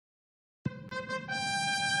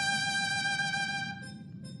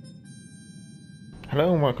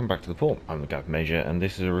Hello and welcome back to the port. I'm the Gav Major, and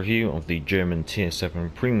this is a review of the German Tier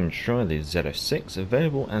 7 premium destroyer, the ZF-6,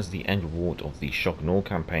 available as the end reward of the Shock and Awe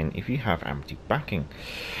campaign if you have Amity backing.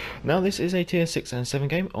 Now, this is a Tier 6 and 7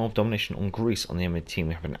 game of domination on Greece. On the enemy team,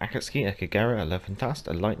 we have an Akatsuki, a Kagera, a Levantast,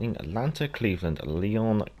 a Lightning, Atlanta, Cleveland,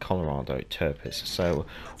 Leon, Colorado, Turpis. So,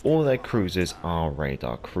 all their cruisers are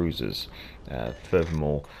radar cruisers.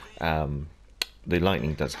 Furthermore, the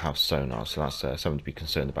Lightning does have sonar, so that's something to be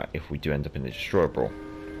concerned about if we do end up in the destroyer brawl.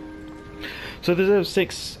 So the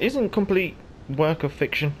ZF-6 isn't complete work of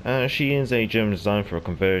fiction. She is a German design for a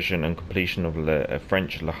conversion and completion of a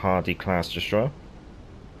French Le Hardy class destroyer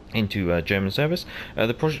into German service.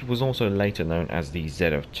 The project was also later known as the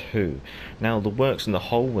ZF-2. Now, the works in the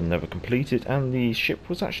hull were never completed, and the ship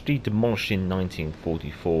was actually demolished in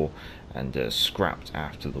 1944 and scrapped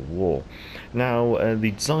after the war. Now,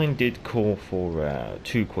 the design did call for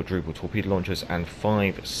 2 quadruple torpedo launchers and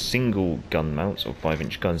 5 single gun mounts of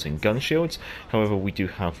 5-inch guns and gun shields. However, we do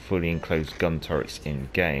have fully enclosed gun turrets in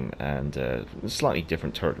game, and a slightly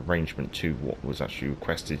different turret arrangement to what was actually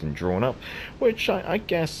requested and drawn up, which I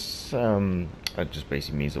guess that just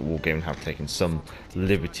basically means that Wargaming have taken some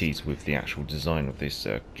liberties with the actual design of this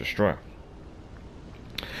destroyer.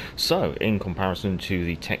 So, in comparison to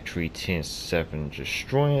the Tech Tree Tier 7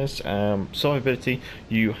 destroyers, survivability,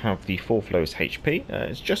 you have the 4th lowest HP.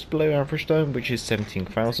 It's just below average though, which is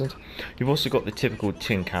 17,000. You've also got the typical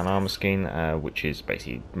tin can armor scheme, which is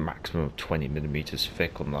basically maximum of 20mm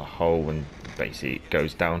thick on the hull, and basically it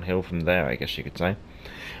goes downhill from there, I guess you could say.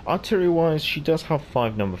 Artillery wise, she does have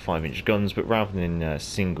 5 number 5-inch guns, but rather than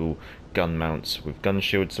single gun mounts with gun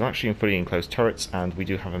shields, they're actually in fully enclosed turrets, and we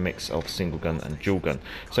do have a mix of single gun and dual gun.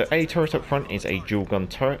 So A turret up front is a dual gun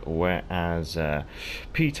turret, whereas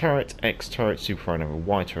P turret, X turret, Super Fire and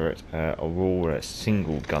Y turret are all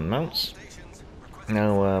single gun mounts.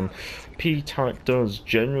 Now, P turret does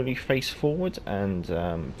generally face forward, and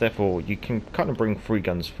therefore you can kind of bring 3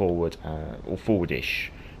 guns forward, or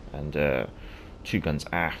forward-ish, and 2 guns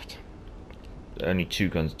aft. Only 2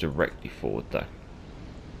 guns directly forward though.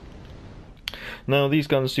 Now, these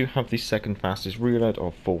guns do have the 2nd fastest reload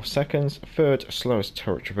of 4 seconds, 3rd slowest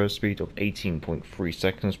turret traverse speed of 18.3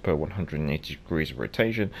 seconds per 180 degrees of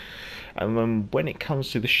rotation, and when it comes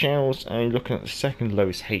to the shells, you're looking at the 2nd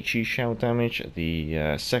lowest HE shell damage, the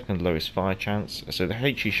 2nd lowest fire chance. So the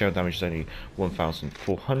HE shell damage is only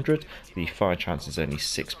 1,400, the fire chance is only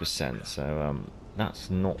 6%, so that's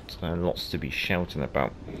not lots to be shouting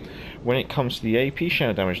about. When it comes to the AP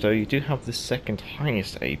shell damage though, you do have the 2nd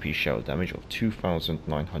highest AP shell damage of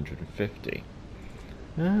 2,950.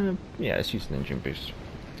 Yeah, let's use an engine boost.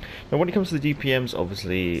 Now, when it comes to the DPMs,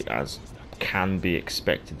 obviously, as can be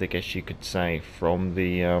expected, I guess you could say, from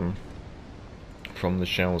the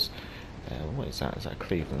shells. What is that? Is that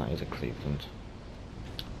Cleveland? That is a Cleveland.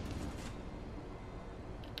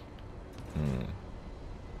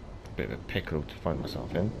 Bit of a pickle to find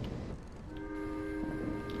myself in.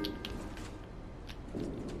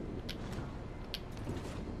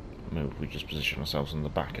 Maybe if we just position ourselves on the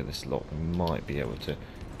back of this lot, we might be able to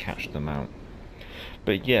catch them out.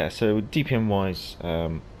 But yeah, so DPM wise,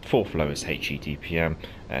 4th lowest HE DPM,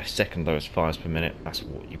 2nd lowest fires per minute. That's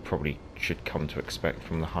what you probably should come to expect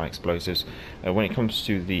from the high explosives. When it comes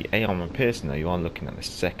to the A-armor piercing though, you are looking at the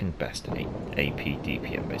 2nd best AP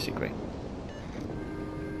DPM basically.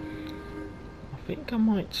 I think I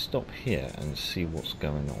might stop here and see what's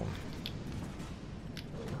going on.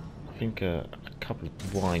 I think a couple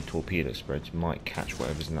of wide torpedo spreads might catch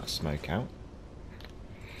whatever's in that smoke out.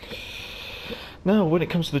 Now, when it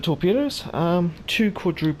comes to the torpedoes, 2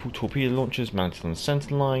 quadruple torpedo launchers mounted on the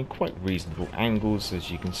centre line, quite reasonable angles as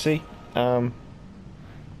you can see.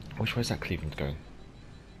 Which way is that Cleveland going?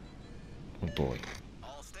 Oh boy.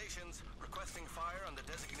 All stations requesting fire on the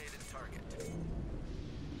designated target.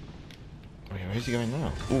 Oh yeah, where's he going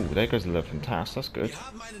now? Ooh, there goes the Levantast, that's good.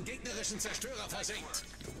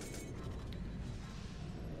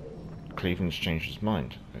 Cleveland's changed his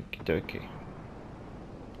mind. Okie dokie.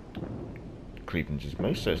 Cleveland has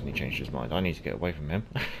most certainly changed his mind. I need to get away from him.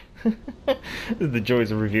 The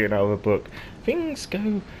joys of reviewing out of a book. Things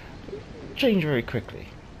change very quickly.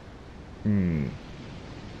 Okay,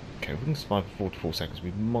 we can survive for 4 to 4 seconds.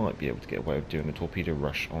 We might be able to get away with doing a torpedo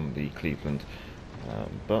rush on the Cleveland.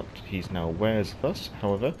 But he's now aware of us.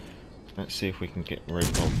 However, let's see if we can get rid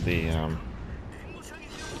of the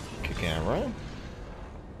Kagera.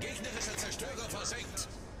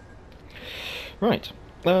 Right.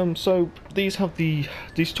 So these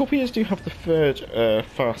torpedoes do have the 3rd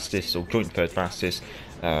fastest, or joint 3rd fastest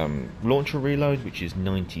launcher reload, which is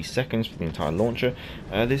 90 seconds for the entire launcher.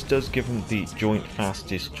 This does give them the joint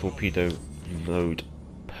fastest torpedo reload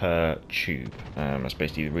per tube. That's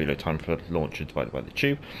basically the reload time for the launcher divided by the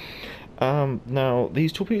tube. Now,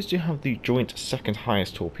 these torpedoes do have the joint second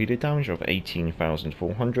highest torpedo damage of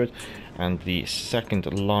 18,400 and the second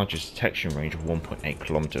largest detection range of 1.8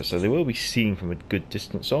 kilometers, so they will be seen from a good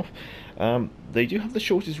distance off. They do have the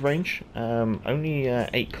shortest range, only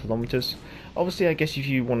 8 kilometers. Obviously, I guess if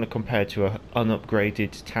you want to compare to an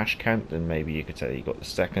unupgraded Tashkent, then maybe you could say you got the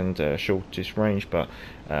second shortest range, but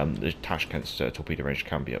the Tashkent's torpedo range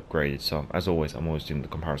can be upgraded. So, as always, I'm always doing the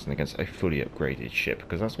comparison against a fully upgraded ship,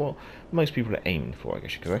 because that's what most people are aiming for, I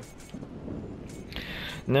guess you could say.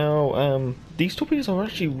 Now, these torpedoes are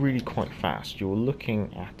actually really quite fast. You're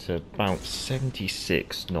looking at about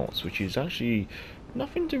 76 knots, which is actually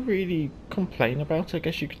nothing to really complain about, I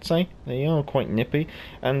guess you could say. They are quite nippy,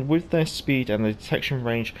 and with their speed and the detection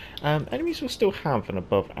range, enemies will still have an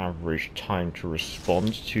above average time to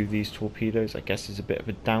respond to these torpedoes. I guess is a bit of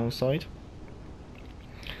a downside.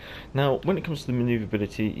 Now, when it comes to the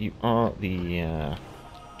maneuverability, you are the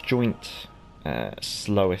joint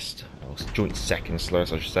slowest, or joint second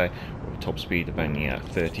slowest I should say, with a top speed of only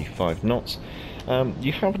 35 knots.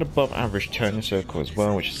 You have an above average turning circle as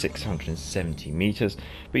well, which is 670 meters,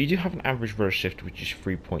 but you do have an average rudder shift which is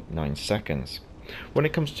 3.9 seconds. When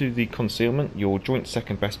it comes to the concealment, your joint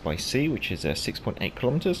second best by sea, which is 6.8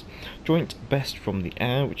 kilometers, joint best from the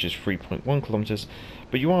air, which is 3.1 kilometers,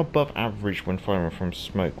 but you are above average when firing from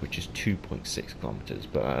smoke, which is 2.6 kilometers,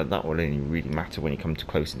 but that will only really matter when you come to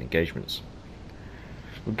close-in engagements.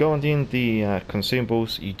 Regarding the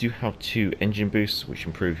consumables, you do have 2 engine boosts, which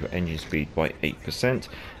improve your engine speed by 8%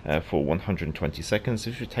 for 120 seconds.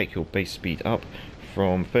 This should take your base speed up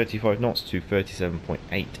from 35 knots to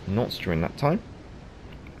 37.8 knots during that time.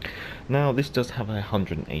 Now, this does have a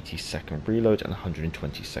 180 second reload and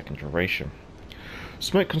 120 second duration.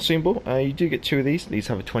 Smoke consumable, you do get 2 of these. These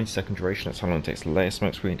have a 20 second duration, that's how long it takes to lay a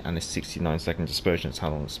smoke screen, and a 69 second dispersion, that's how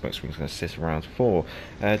long the smoke screen is going to sit around for.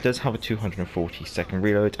 It does have a 240 second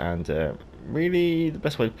reload, and really the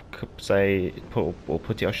best way to say, put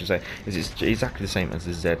it I should say, is it's exactly the same as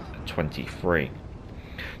the Z-23.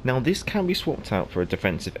 Now, this can be swapped out for a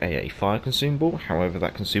defensive AA fire consumable, however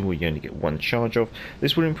that consumable you only get 1 charge of.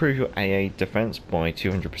 This will improve your AA defense by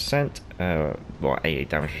 200%, or AA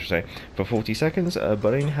damage I should say, for 40 seconds, but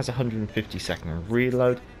only has a 150 second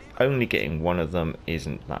reload. Only getting 1 of them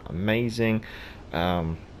isn't that amazing,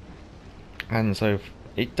 and so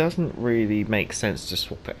it doesn't really make sense to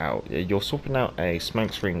swap it out. You're swapping out a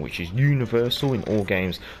smoke screen which is universal in all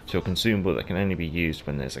games to a consumable that can only be used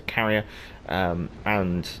when there's a carrier,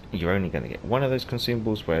 and you're only going to get 1 of those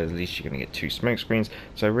consumables, whereas at least you're going to get 2 smoke screens.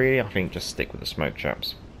 So really, I think just stick with the smoke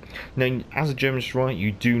traps. Now, as a German destroyer,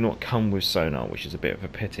 you do not come with sonar, which is a bit of a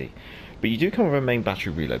pity. But you do come with a main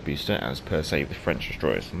battery reload booster, as per se with French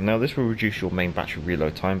destroyers. Now, this will reduce your main battery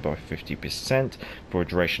reload time by 50% for a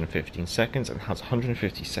duration of 15 seconds, and has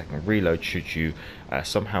 150 second reload should you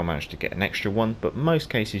somehow manage to get an extra one, but most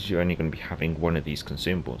cases you're only going to be having 1 of these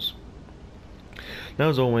consumables. Now,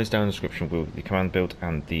 as always, down in the description will be the command build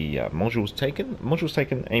and the modules taken. Modules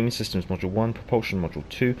taken: Aiming Systems Module 1, Propulsion Module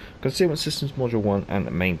 2, Concealment Systems Module 1,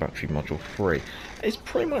 and Main Battery Module 3. It's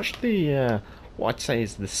pretty much the what I'd say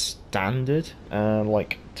is the standard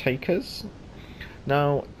like takers.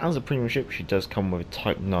 Now, as a premium ship, she does come with a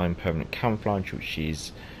Type 9 permanent camouflage, which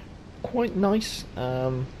is quite nice.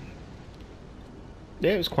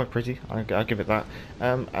 Yeah, it was quite pretty, I'll give it that,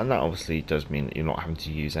 and that obviously does mean that you're not having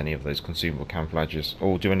to use any of those consumable camouflages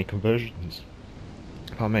or do any conversions.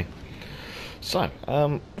 Pardon me. So,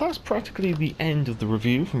 that's practically the end of the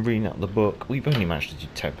review from reading out the book. We've only managed to do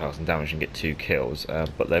 10,000 damage and get 2 kills,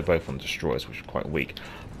 but they're both on destroyers, which are quite weak.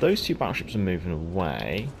 Those 2 battleships are moving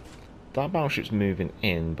away. That battleship's moving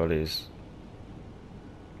in, but is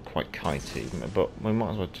quite kitey, but we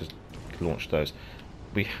might as well just launch those.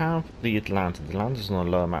 We have the Atlanta. The Atlanta's on a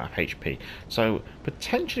low amount of HP, so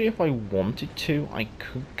potentially if I wanted to, I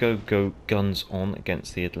could go guns on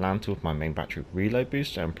against the Atlanta with my main battery reload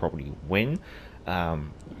booster and probably win,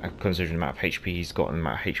 considering the amount of HP he's got and the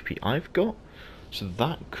amount of HP I've got, so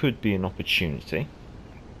that could be an opportunity.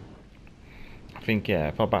 I think, yeah,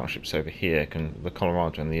 if our battleships over here, the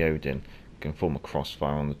Colorado and the Odin can form a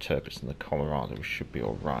crossfire on the Turpits and the Colorado, we should be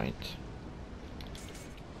alright.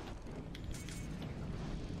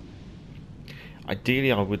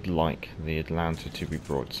 Ideally, I would like the Atlanta to be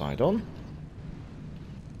broadside on.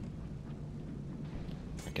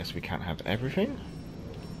 I guess we can't have everything.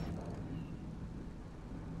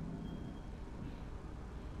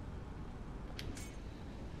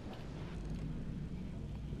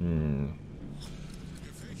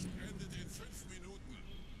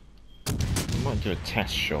 I might do a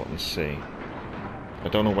test shot and see. I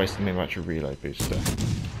don't want to waste the main battery reload booster.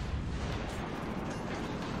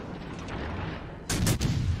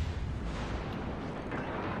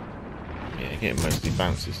 Yeah, getting mostly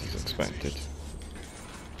bounces as expected.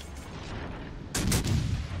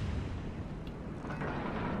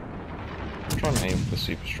 I'm trying to aim for the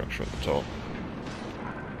superstructure at the top.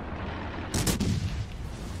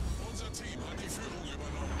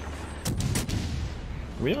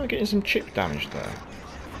 We are getting some chip damage there.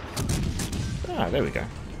 Ah, there we go.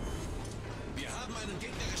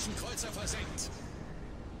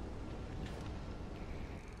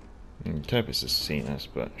 Turbis has seen us,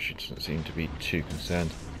 but she doesn't seem to be too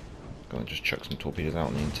concerned. Gonna just chuck some torpedoes out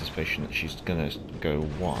in the anticipation that she's gonna go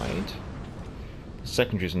wide. The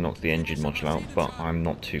secondaries knocked the engine module out, but I'm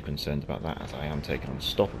not too concerned about that as I am taking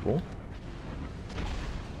unstoppable.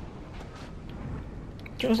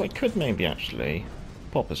 Feels like I could maybe actually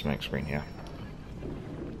pop a smoke screen here.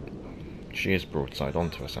 She is broadside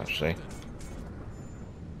onto us actually.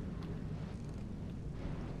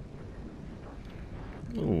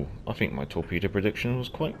 Ooh, I think my torpedo prediction was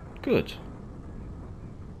quite good.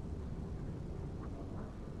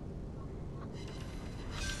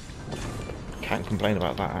 Can't complain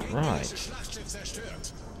about that, right.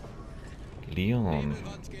 Leon.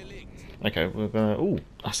 Okay, we're gonna... Ooh,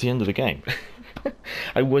 that's the end of the game.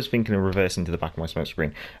 I was thinking of reversing to the back of my smoke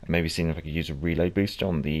screen and maybe seeing if I could use a reload booster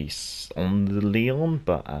on the Leon,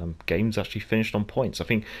 but game's actually finished on points. I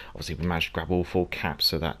think obviously we managed to grab all 4 caps,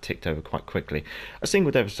 so that ticked over quite quickly. A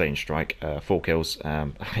single devastating strike, 4 kills.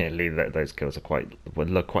 Those kills are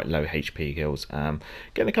look quite low HP kills.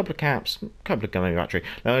 Getting a couple of caps, a couple of gunnery battery.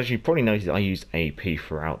 Now, as you probably noticed, I used AP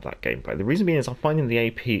throughout that gameplay. The reason being is I'm finding the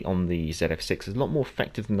AP on the ZF-6 is a lot more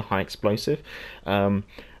effective than the high explosive.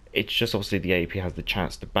 It's just obviously the AP has the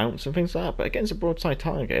chance to bounce and things like that, but against a broadside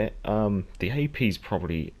target, the AP is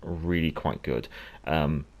probably really quite good.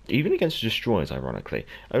 Even against destroyers, ironically.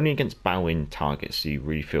 Only against bow-in targets do you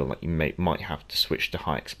really feel like you might have to switch to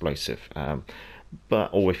high explosive.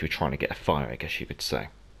 Or if you're trying to get a fire, I guess you could say.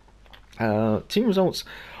 Team results.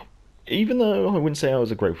 Even though I wouldn't say I was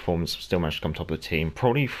a great performance, still managed to come top of the team,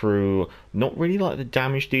 probably through not really like the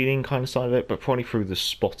damage dealing kind of side of it, but probably through the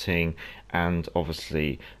spotting and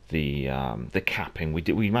obviously the capping.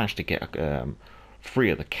 We managed to get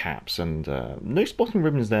 3 of the caps, and no spotting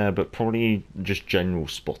ribbons there, but probably just general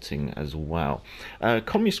spotting as well.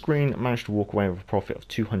 Communist Green managed to walk away with a profit of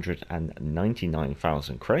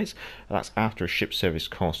 299,000 credits. That's after a ship service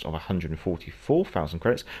cost of 144,000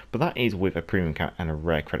 credits, but that is with a premium cap and a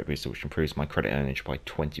rare credit booster, which improves my credit earnage by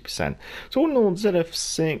 20%. So all in all,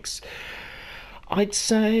 ZF-6, I'd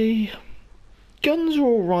say guns are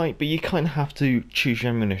alright, but you kind of have to choose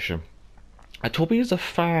your ammunition. Torpedoes are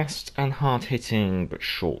fast and hard-hitting but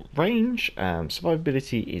short range.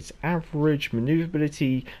 Survivability is average.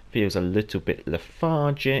 Maneuverability feels a little bit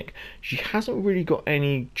lethargic. She hasn't really got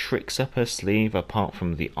any tricks up her sleeve apart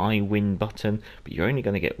from the I win button, but you're only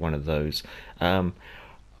going to get one of those.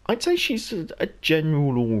 I'd say she's a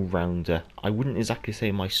general all-rounder. I wouldn't exactly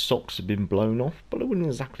say my socks have been blown off, but I wouldn't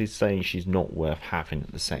exactly say she's not worth having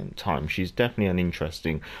at the same time. She's definitely an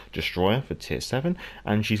interesting destroyer for Tier 7,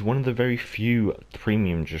 and she's one of the very few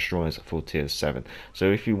premium destroyers for Tier 7.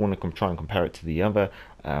 So if you want to try and compare it to the other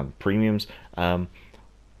premiums,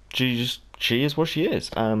 she is what she is.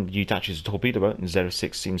 Udachi's a torpedo boat, and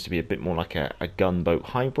ZF-6 seems to be a bit more like a gunboat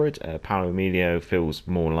hybrid. Paolo Emilio feels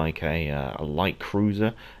more like a light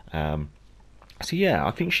cruiser. So yeah,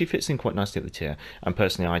 I think she fits in quite nicely at the tier. And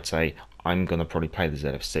personally, I'd say I'm going to probably play the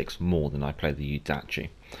ZF-6 more than I play the Udachi.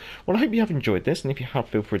 Well, I hope you have enjoyed this, and if you have,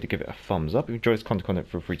 feel free to give it a thumbs up. If you enjoyed this content,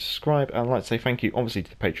 feel free to subscribe. And I'd like to say thank you, obviously, to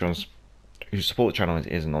the patrons who support the channel. It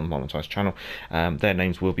is a non-monetized channel. Their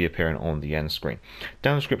names will be appearing on the end screen.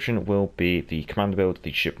 Down in the description will be the commander build,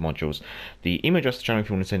 the ship modules, the email address to the channel if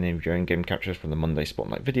you want to send in your own game captures from the Monday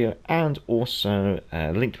Spotlight video, and also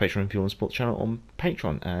a link to Patreon if you want to support the channel on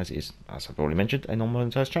Patreon, as I've already mentioned, a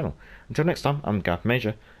non-monetized channel. Until next time, I'm Gav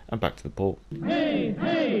Major, and back to the port. Hey,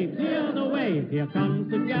 hey, clear the way, here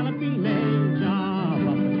comes the galloping Major.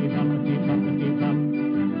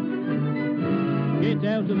 Get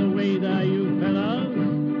out of the way there, you fellows,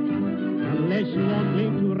 unless you want me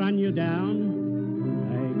to run you down.